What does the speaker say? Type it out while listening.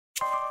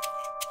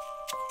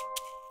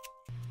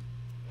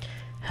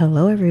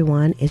Hello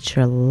everyone, it's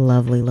your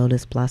lovely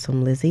Lotus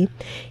Blossom Lizzie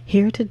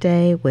here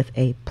today with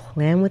a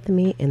plan with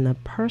me in the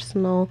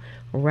personal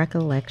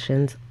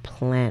Recollections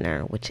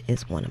planner, which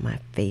is one of my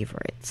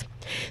favorites.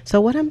 So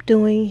what I'm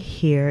doing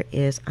here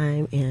is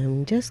I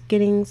am just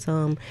getting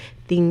some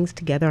things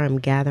together. I'm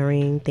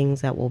gathering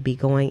things that will be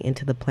going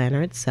into the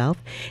planner itself.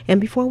 And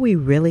before we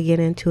really get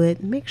into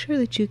it, make sure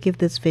that you give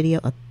this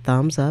video a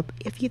thumbs up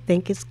if you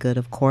think it's good,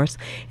 of course,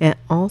 and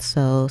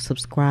also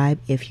subscribe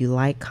if you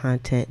like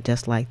content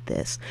just like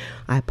this.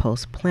 I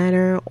post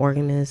planner,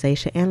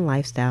 organization, and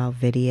lifestyle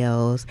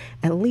videos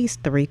at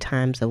least 3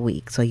 times a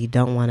week, so you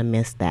don't want to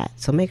miss that.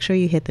 So make sure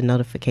you hit the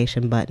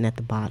notification button at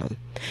the bottom.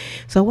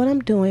 So what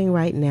I'm doing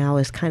right now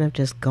is kind of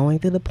just going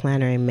through the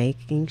planner and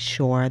making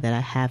sure that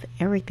I have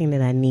everything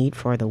that I need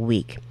for the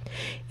week.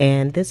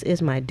 And this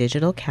is my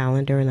digital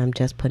calendar, and I'm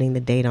just putting the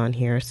date on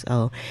here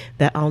so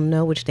that I'll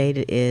know which date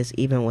it is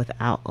even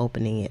without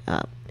opening it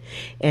up.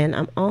 And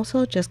I'm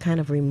also just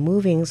kind of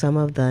removing some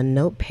of the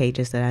note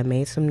pages that I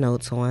made some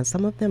notes on.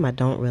 Some of them I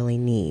don't really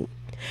need.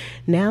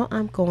 Now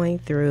I'm going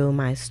through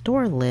my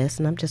store list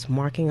and I'm just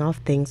marking off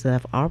things that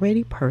I've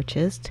already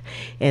purchased,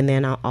 and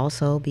then I'll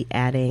also be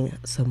adding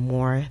some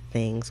more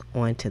things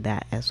onto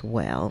that as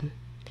well.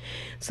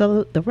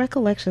 So the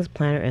Recollections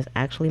planner is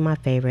actually my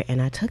favorite,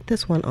 and I took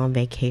this one on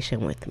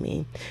vacation with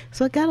me.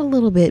 So it got a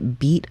little bit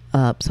beat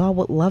up. So I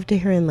would love to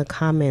hear in the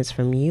comments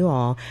from you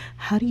all,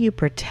 how do you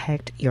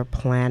protect your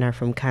planner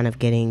from kind of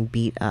getting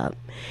beat up?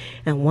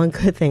 And one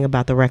good thing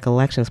about the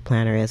Recollections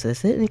planner is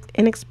it's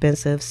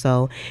inexpensive,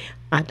 so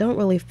I don't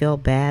really feel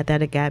bad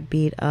that it got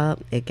beat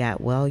up. It got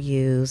well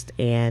used,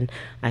 and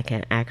I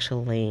can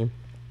actually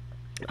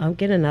I'll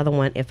get another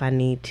one if I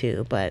need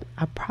to, but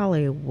I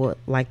probably would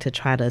like to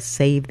try to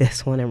save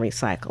this one and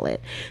recycle it.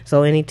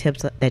 So any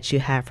tips that you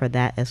have for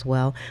that as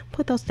well,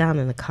 put those down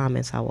in the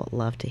comments. I would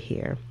love to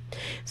hear.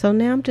 So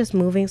now I'm just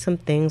moving some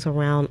things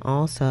around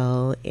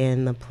also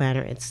in the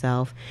planner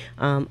itself.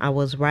 I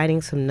was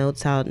writing some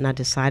notes out and I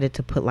decided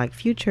to put like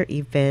future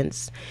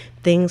events,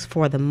 things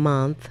for the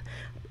month,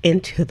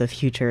 into the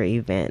future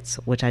events,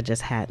 which I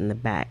just had in the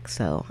back.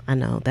 So I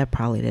know that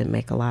probably didn't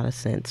make a lot of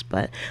sense,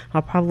 but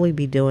I'll probably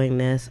be doing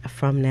this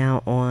from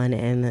now on.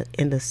 And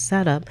in the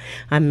setup,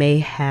 I may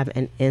have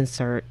an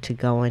insert to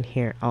go in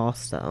here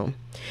also.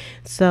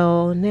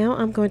 So now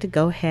I'm going to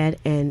go ahead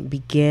and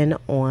begin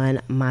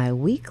on my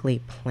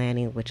weekly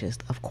planning, which is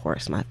of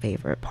course my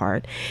favorite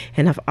part.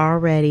 And I've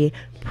already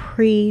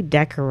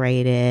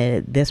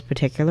pre-decorated this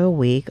particular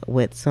week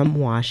with some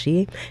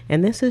washi,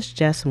 and this is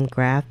just some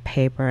graph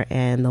paper,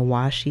 and the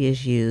washi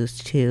is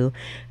used to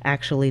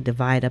actually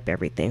divide up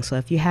everything. So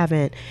if you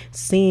haven't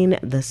seen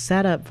the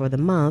setup for the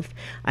month,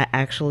 I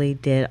actually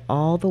did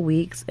all the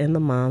weeks in the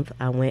month.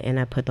 I went and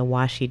I put the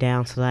washi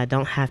down so that I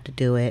don't have to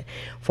do it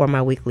for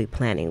my weekly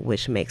planning,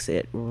 which makes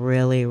it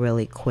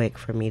really quick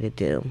for me to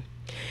do.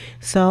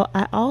 So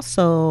I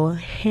also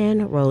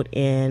hand wrote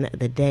in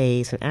the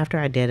days, and after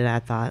I did it, I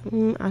thought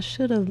I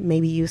should have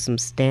maybe used some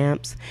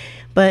stamps,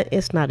 but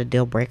it's not a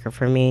deal breaker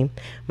for me.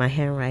 My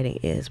handwriting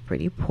is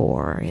pretty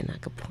poor and I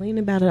complain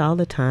about it all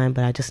the time,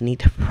 but I just need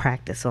to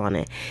practice on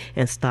it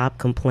and stop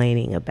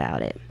complaining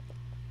about it.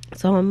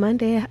 So on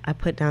Monday, I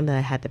put down that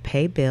I had to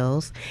pay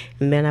bills,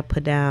 and then I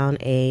put down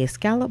a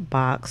scallop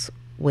box,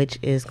 which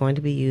is going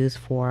to be used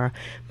for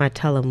my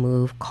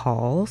telemove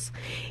calls.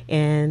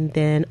 And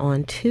then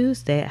on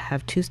Tuesday, I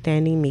have 2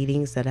 standing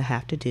meetings that I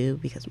have to do,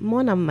 because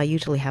one of them I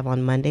usually have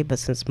on Monday, but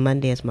since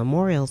Monday is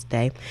Memorial's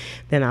Day,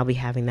 then I'll be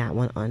having that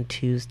one on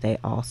Tuesday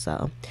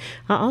also.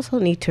 I also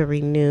need to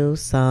renew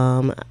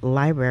some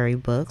library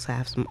books. I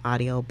have some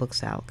audio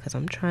books out because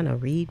I'm trying to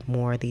read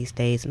more these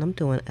days, and I'm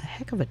doing a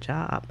heck of a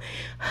job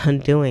on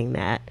doing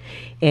that.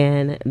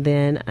 And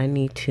then I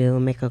need to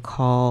make a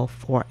call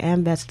for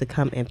AmVets to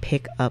come and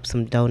pick up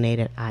some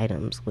donated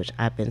items, which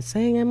I've been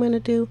saying I'm going to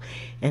do,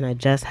 and I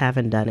just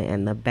haven't done it.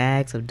 And the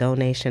bags of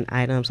donation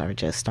items are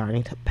just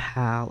starting to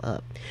pile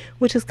up,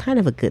 which is kind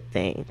of a good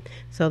thing.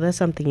 So that's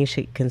something you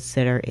should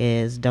consider,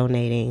 is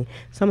donating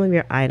some of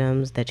your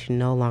items that you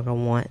no longer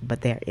want,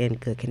 but they're in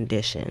good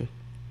condition.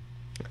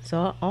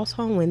 So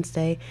also on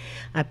Wednesday,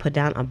 I put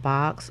down a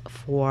box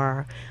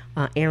for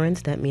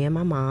errands that me and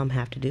my mom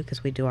have to do,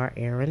 because we do our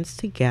errands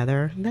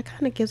together. That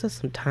kind of gives us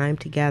some time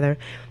together,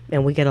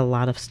 and we get a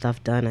lot of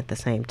stuff done at the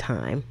same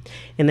time.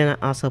 And then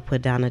I also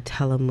put down a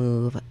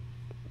telemove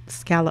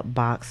scallop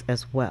box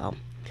as well.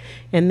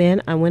 And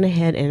then I went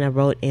ahead and I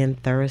wrote in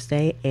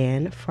Thursday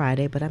and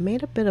Friday, but I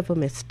made a bit of a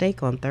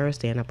mistake on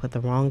Thursday and I put the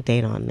wrong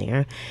date on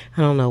there.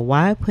 I don't know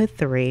why I put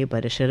 3,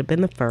 but it should have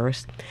been the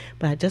 1st.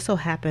 But I just so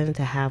happened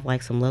to have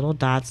like some little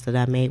dots that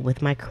I made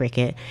with my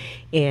Cricut,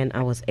 and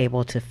I was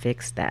able to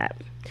fix that.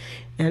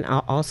 And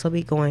I'll also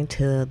be going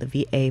to the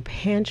VA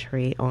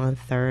pantry on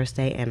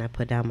Thursday, and I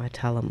put down my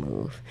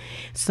telemove.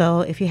 So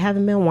if you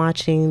haven't been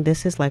watching,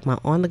 this is like my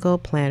on-the-go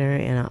planner,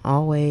 and I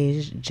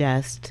always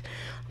just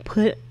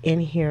put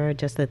in here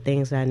just the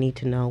things that I need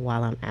to know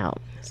while I'm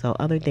out. So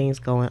other things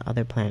go in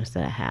other planners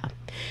that I have.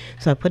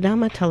 So I put down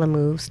my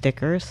telemove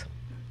stickers.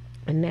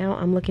 And now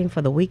I'm looking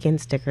for the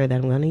weekend sticker that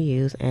I'm going to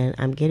use, and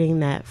I'm getting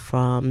that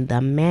from the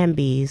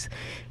Mambies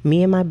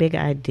Me and My Big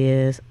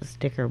Ideas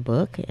sticker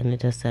book, and it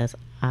just says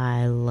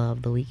I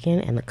love the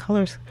weekend, and the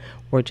colors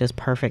were just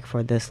perfect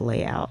for this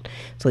layout.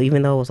 So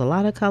even though it was a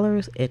lot of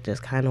colors, it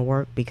just kind of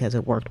worked because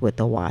it worked with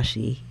the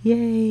washi.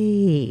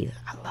 Yay!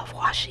 I love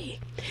washi.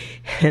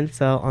 And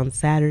so on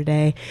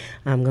Saturday,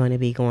 I'm going to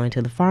be going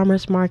to the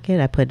farmer's market.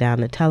 I put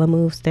down the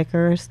Telemove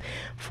stickers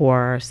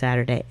for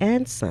Saturday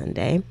and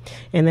Sunday.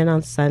 And then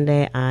on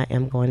Sunday, I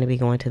am going to be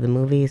going to the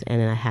movies.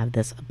 And then I have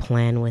this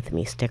Plan With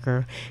Me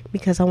sticker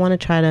because I want to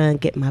try to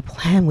get my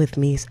Plan With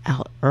Me's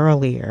out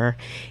earlier.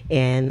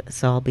 And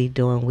so I'll be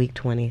doing week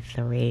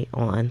 23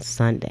 on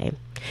Sunday.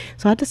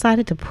 So I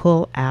decided to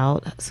pull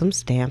out some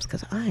stamps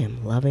because I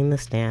am loving the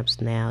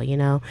stamps now. You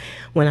know,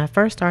 when I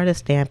first started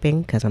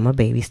stamping, because I'm a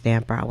baby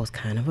stamper, I was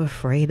kind of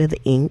afraid of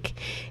the ink.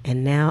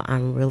 And now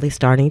I'm really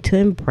starting to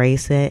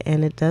embrace it.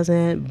 And it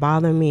doesn't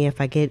bother me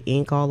if I get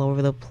ink all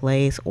over the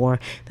place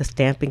or the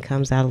stamping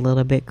comes out a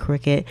little bit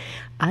crooked.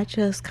 I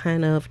just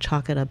kind of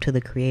chalk it up to the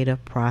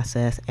creative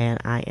process, and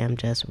I am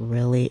just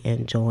really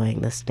enjoying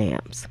the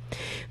stamps.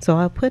 So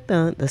I put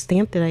the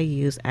stamp that I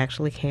used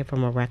actually came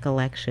from a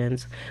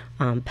Recollections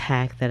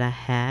pack that I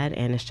had,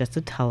 and it's just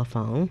a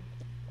telephone.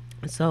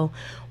 So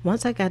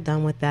once I got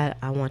done with that,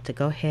 I want to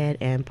go ahead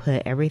and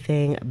put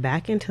everything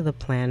back into the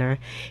planner.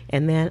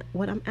 And then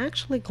what I'm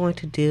actually going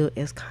to do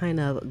is kind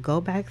of go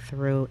back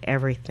through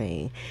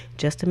everything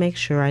just to make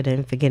sure I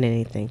didn't forget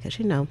anything. Because,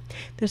 you know,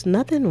 there's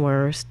nothing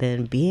worse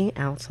than being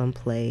out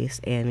someplace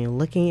and you're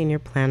looking in your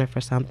planner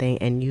for something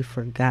and you've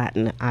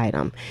forgotten an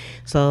item.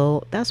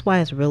 So that's why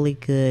it's really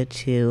good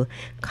to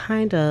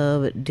kind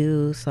of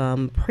do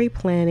some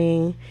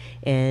pre-planning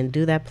and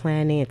do that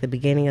planning at the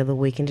beginning of the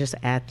week and just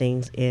add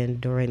things in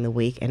during the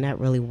week, and that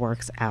really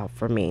works out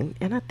for me,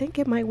 and I think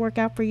it might work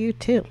out for you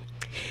too.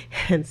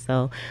 And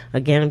so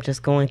again, I'm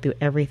just going through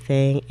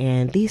everything,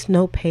 and these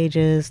note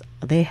pages,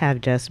 they have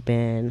just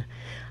been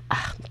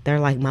they're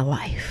like my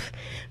life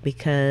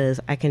because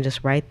I can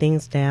just write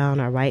things down.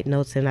 I write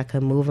notes and I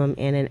can move them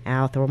in and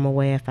out, throw them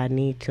away if I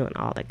need to, and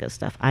all that good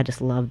stuff. I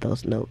just love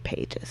those note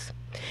pages.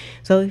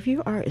 So if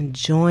you are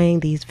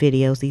enjoying these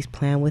videos, these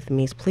Plan With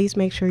Me's, please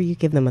make sure you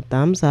give them a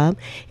thumbs up.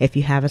 If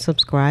you haven't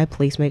subscribed,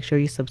 please make sure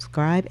you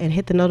subscribe and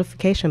hit the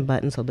notification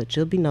button so that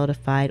you'll be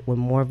notified when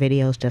more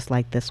videos just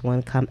like this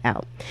one come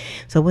out.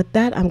 So with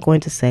that, I'm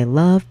going to say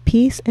love,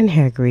 peace, and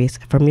hair grease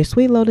from your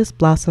sweet lotus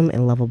blossom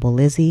and lovable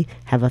Lizzie.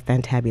 Have a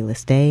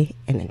fantabulous day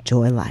and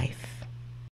enjoy life.